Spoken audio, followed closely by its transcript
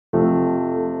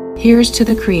Here's to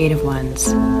the creative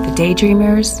ones, the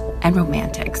daydreamers and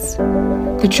romantics,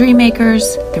 the dream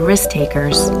makers, the risk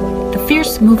takers, the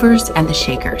fierce movers and the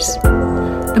shakers,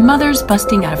 the mothers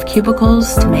busting out of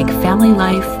cubicles to make family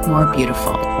life more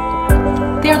beautiful.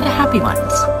 They are the happy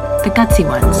ones, the gutsy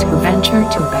ones who venture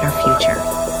to a better future.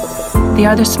 They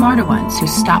are the smarter ones who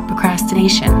stop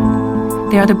procrastination.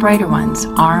 They are the brighter ones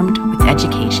armed with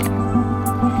education.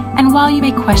 And while you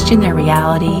may question their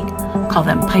reality, call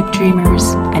them pipe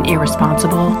dreamers and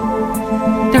irresponsible,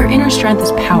 their inner strength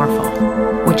is powerful,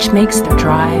 which makes their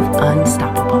drive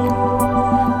unstoppable.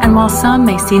 And while some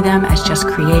may see them as just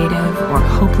creative or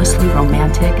hopelessly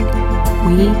romantic,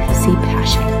 we see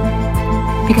passion.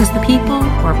 Because the people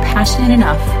who are passionate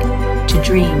enough to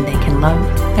dream they can love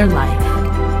their life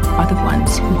are the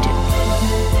ones who do.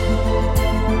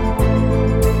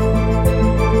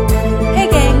 Hey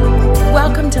gang,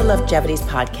 welcome to Lovejevity's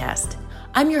podcast.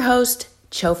 I'm your host,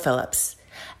 Cho Phillips,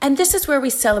 and this is where we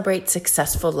celebrate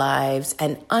successful lives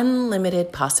and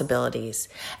unlimited possibilities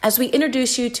as we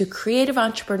introduce you to creative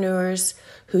entrepreneurs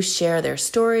who share their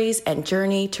stories and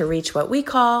journey to reach what we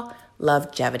call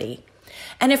Lovejevity.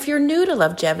 And if you're new to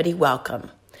Lovejevity, welcome.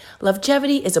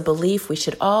 Lovejevity is a belief we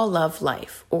should all love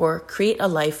life or create a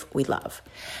life we love.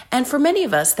 And for many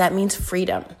of us, that means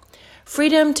freedom.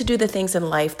 Freedom to do the things in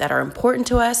life that are important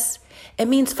to us. It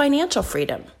means financial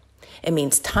freedom. It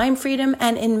means time freedom,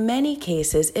 and in many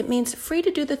cases, it means free to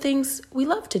do the things we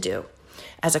love to do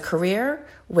as a career,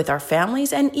 with our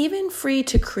families, and even free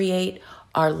to create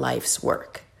our life's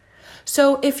work.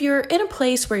 So if you're in a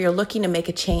place where you're looking to make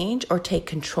a change or take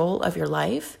control of your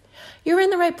life, you're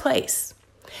in the right place.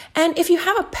 And if you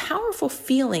have a powerful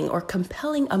feeling or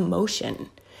compelling emotion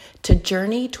to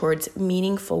journey towards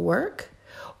meaningful work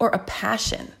or a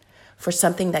passion for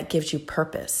something that gives you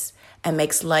purpose and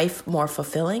makes life more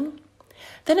fulfilling,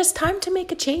 then it's time to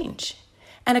make a change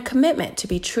and a commitment to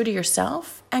be true to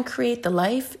yourself and create the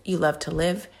life you love to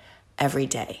live every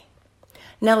day.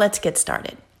 Now let's get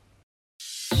started.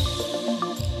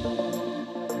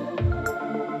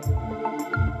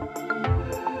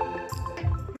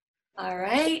 All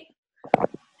right.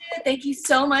 Thank you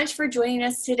so much for joining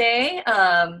us today.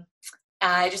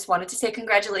 I just wanted to say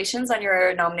congratulations on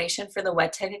your nomination for the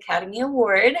WedTech Academy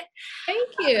Award. Thank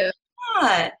you.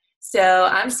 So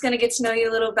I'm just going to get to know you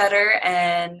a little better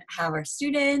and have our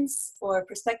students or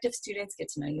prospective students get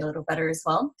to know you a little better as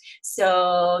well.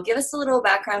 So give us a little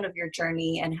background of your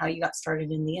journey and how you got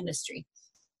started in the industry.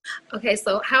 Okay,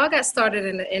 so how I got started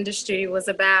in the industry was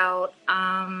about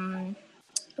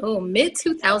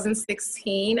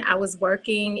mid-2016. I was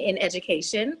working in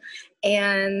education,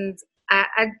 and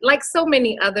I like so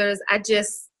many others, I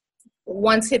just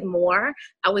wanted more.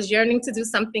 I was yearning to do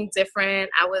something different.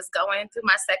 I was going through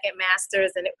my second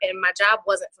master's, and my job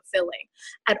wasn't fulfilling.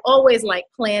 I'd always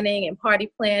liked planning and party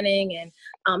planning and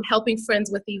helping friends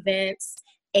with events.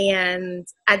 And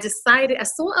I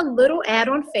saw a little ad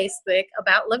on Facebook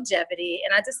about Lovejevity,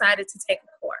 and I decided to take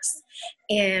a course.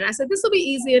 And I said, this will be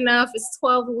easy enough. It's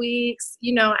 12 weeks.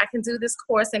 I can do this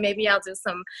course, and maybe I'll do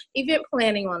some event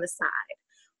planning on the side.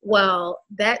 Well,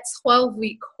 that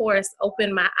 12-week course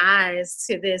opened my eyes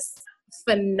to this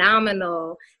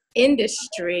phenomenal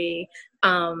industry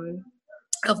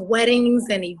of weddings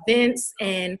and events,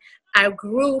 and I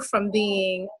grew from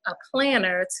being a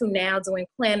planner to now doing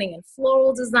planning and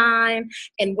floral design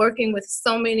and working with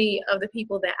so many of the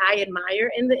people that I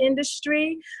admire in the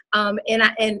industry. And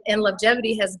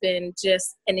Lovejevity has been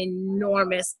just an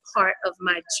enormous part of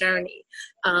my journey.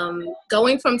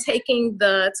 Going from taking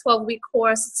the 12-week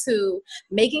course to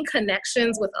making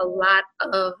connections with a lot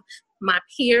of my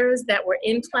peers that were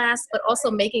in class, but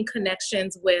also making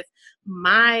connections with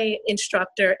my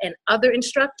instructor and other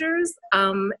instructors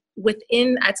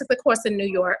I took the course in New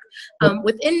York,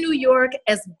 within New York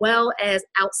as well as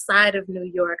outside of New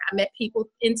York. I met people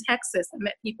in Texas, I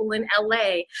met people in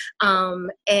LA,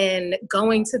 and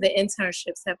going to the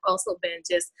internships have also been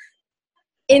just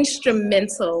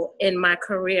instrumental in my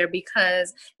career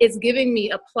because it's giving me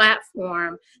a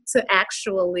platform to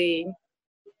actually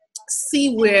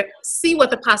see what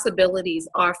the possibilities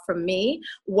are for me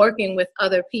working with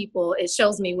other people. It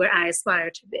shows me where I aspire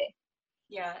to be.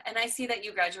 Yeah, and I see that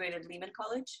you graduated Lehman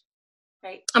College,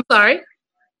 right? I'm sorry?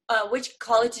 Which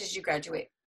college did you graduate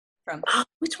from?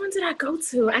 Which one did I go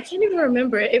to? I can't even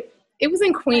remember. It was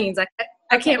in Queens. I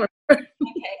can't remember. Okay,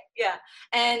 yeah.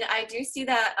 And I do see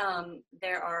that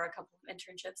there are a couple of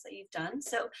internships that you've done.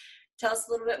 So tell us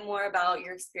a little bit more about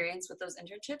your experience with those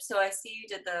internships. So I see you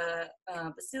did the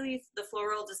Vasily, the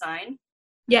floral design.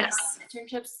 Yes.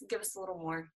 Internships. Give us a little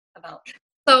more about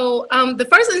So the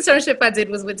first internship I did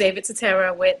was with David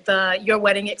Tutera with the Your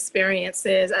Wedding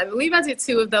Experiences. I believe I did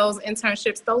 2 of those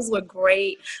internships. Those were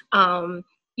great.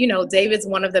 David's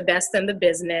one of the best in the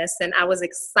business, and I was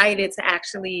excited to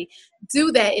actually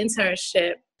do that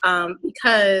internship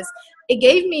because it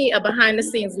gave me a behind the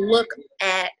scenes look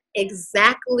at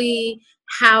exactly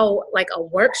how like a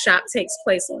workshop takes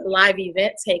place or a live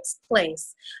event takes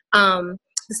place.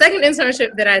 The second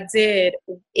internship that I did,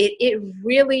 it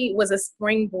really was a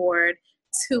springboard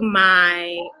to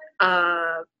my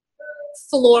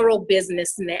floral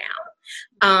business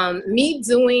now. Me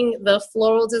doing the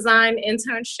floral design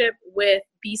internship with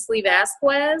Beasley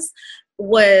Vasquez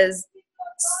was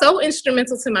so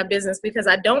instrumental to my business because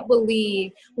I don't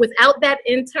believe, without that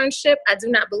internship, I do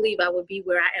not believe I would be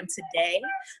where I am today.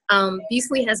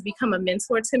 Beasley has become a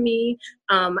mentor to me.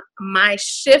 My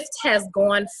shift has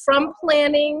gone from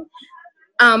planning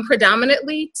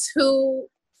predominantly to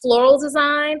floral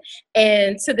design,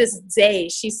 and to this day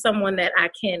she's someone that I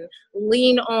can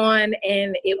lean on,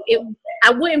 and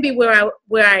I wouldn't be where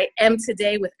I am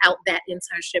today without that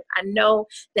internship. I know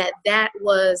that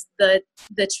was the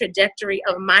trajectory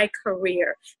of my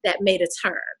career that made a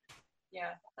turn.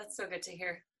 Yeah, that's so good to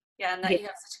hear. Yeah, and that you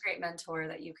have such a great mentor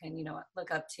that you can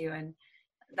look up to, and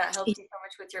that helps you so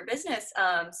much with your business.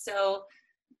 So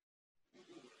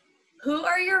who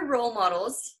are your role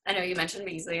models? I know you mentioned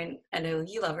Beasley, and I know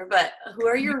you love her, but who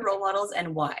are your role models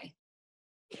and why?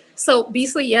 So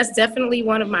Beasley, yes, definitely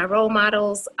one of my role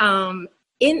models.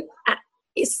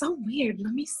 It's so weird.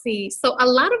 Let me see. So a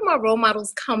lot of my role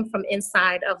models come from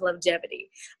inside of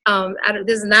Longevity.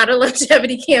 There's not a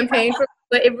longevity campaign,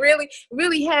 but it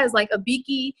really has, like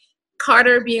Abiki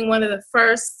Carter being one of the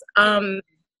first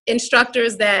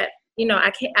instructors that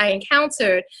I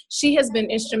encountered. She has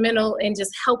been instrumental in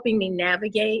just helping me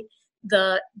navigate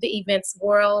the events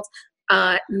world.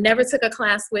 Never took a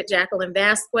class with Jacqueline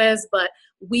Vasquez, but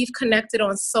we've connected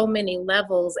on so many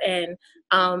levels, and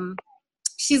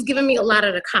she's given me a lot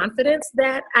of the confidence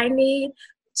that I need.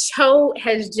 Cho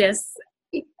has just,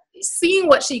 seeing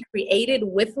what she created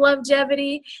with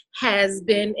Longevity has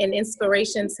been an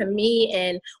inspiration to me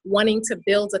and wanting to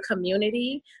build a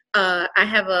community. I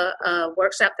have a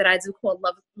workshop that I do called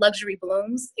Luxury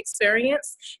Blooms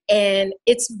Experience, and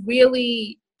it's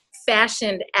really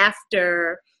fashioned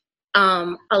after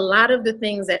a lot of the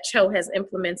things that Cho has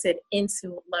implemented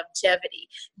into Longevity.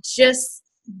 Just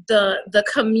the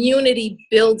community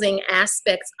building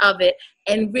aspects of it,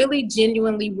 and really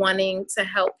genuinely wanting to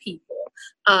help people.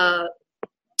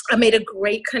 I made a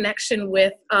great connection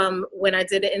with when I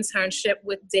did an internship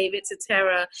with David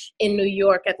Tutera in New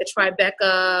York at the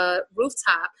Tribeca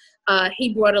rooftop.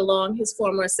 He brought along his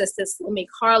former assistant, Salome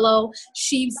Carlo.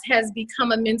 She has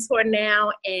become a mentor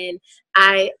now, and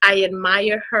I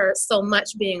admire her so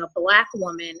much, being a Black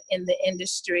woman in the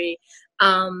industry.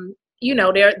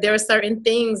 There are certain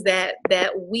things that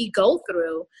we go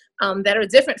through that are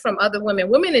different from other women.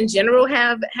 Women in general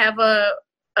have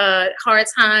a hard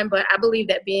time, but I believe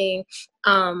that being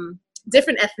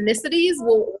different ethnicities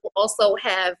will also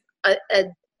have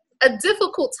a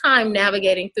difficult time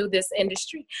navigating through this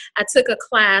industry. I took a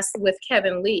class with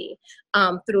Kevin Lee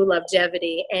through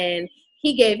Longevity, and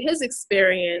he gave his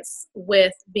experience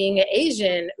with being an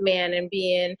Asian man and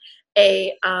being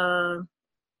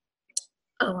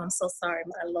I'm so sorry.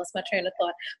 I lost my train of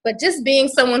thought. But just being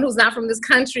someone who's not from this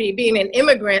country, being an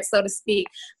immigrant, so to speak,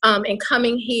 and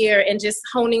coming here and just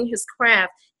honing his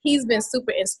craft, he's been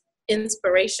super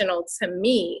inspirational to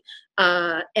me.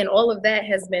 And all of that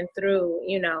has been through,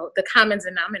 the common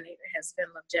denominator has been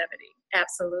Longevity.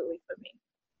 Absolutely, for me.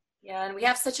 Yeah, and we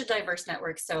have such a diverse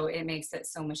network, so it makes it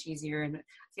so much easier. And I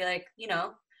feel like,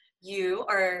 you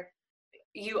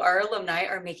our alumni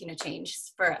are making a change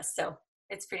for us. So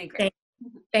it's pretty great.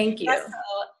 Thank you. So,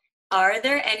 are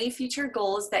there any future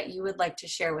goals that you would like to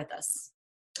share with us?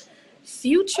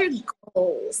 Future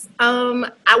goals.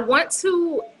 I want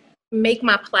to make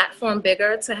my platform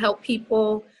bigger to help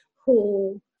people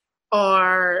who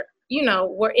are,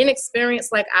 were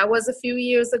inexperienced like I was a few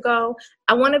years ago.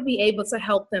 I want to be able to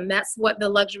help them. That's what the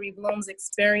Luxury Blooms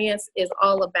experience is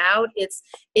all about. It's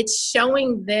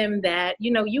showing them that,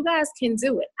 you guys can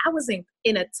do it. I was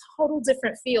in a total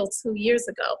different field 2 years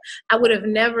ago. I would have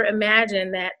never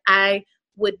imagined that I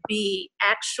would be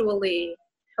actually,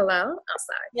 hello? Oh,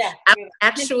 sorry. Yeah. I'm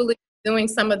actually doing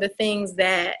some of the things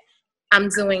that I'm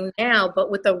doing now,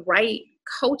 but with the right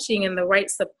coaching and the right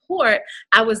support,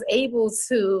 I was able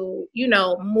to,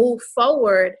 move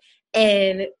forward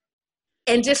and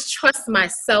just trust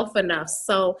myself enough.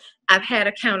 So I've had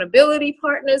accountability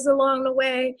partners along the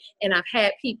way, and I've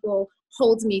had people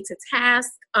holds me to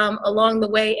task along the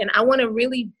way. And I want to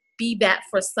really be that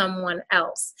for someone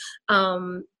else.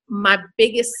 My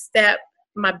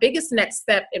biggest next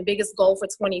step and biggest goal for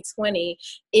 2020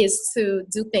 is to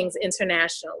do things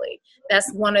internationally.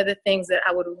 That's one of the things that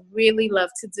I would really love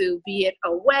to do, be it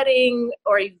a wedding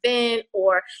or event,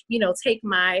 or, take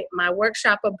my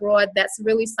workshop abroad. That's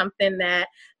really something that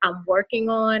I'm working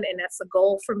on. And that's a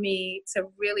goal for me, to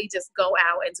really just go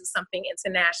out and do something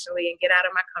internationally and get out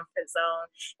of my comfort zone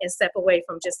and step away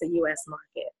from just the US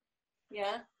market.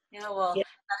 Yeah. Well, yeah.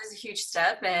 That is a huge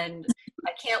step, and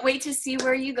I can't wait to see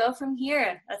where you go from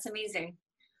here. That's amazing.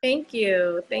 Thank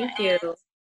you.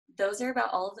 Those are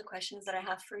about all of the questions that I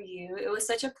have for you. It was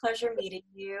such a pleasure meeting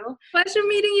you. Pleasure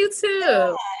meeting you too. Yeah,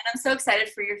 and I'm so excited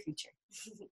for your future.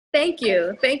 Thank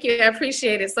you. I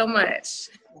appreciate it so much.